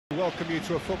welcome you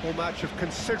to a football match of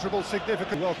considerable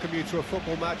significance. Welcome you to a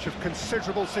football match of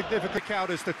considerable significance.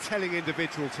 Out as the telling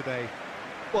individual today.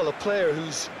 Well, a player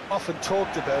who's often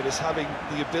talked about as having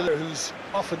the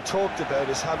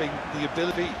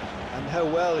ability, and how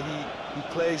well he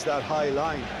plays that high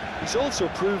line. He's also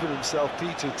proven himself,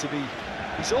 Peter, to be.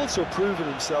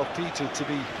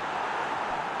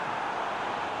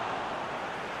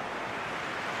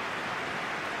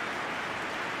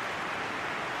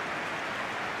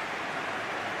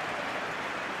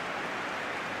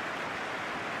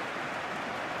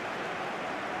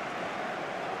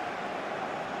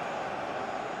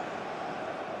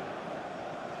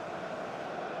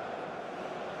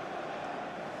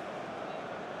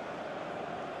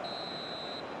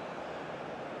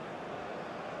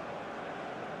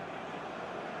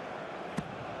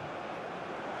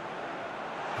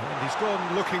 And he's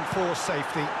gone looking for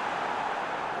safety.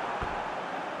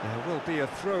 There will be a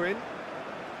throw-in.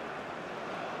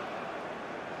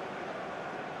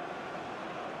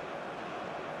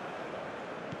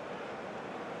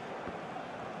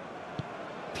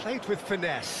 Played with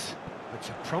finesse. It's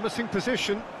a promising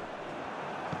position.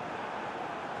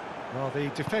 Well, the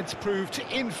defence proved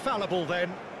infallible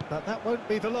then, but that won't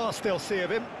be the last they'll see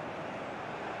of him.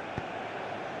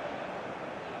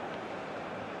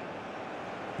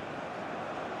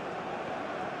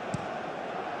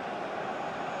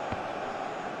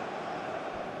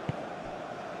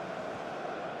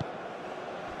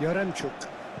 Yaremchuk.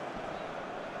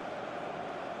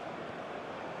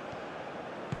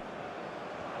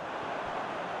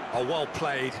 Oh, well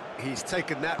played. He's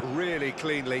taken that really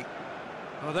cleanly.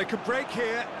 Oh, they could break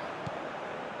here.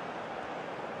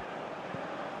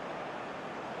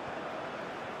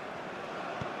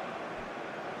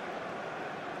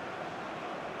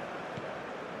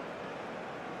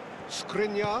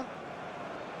 Skriniar.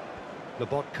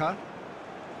 Lobotka.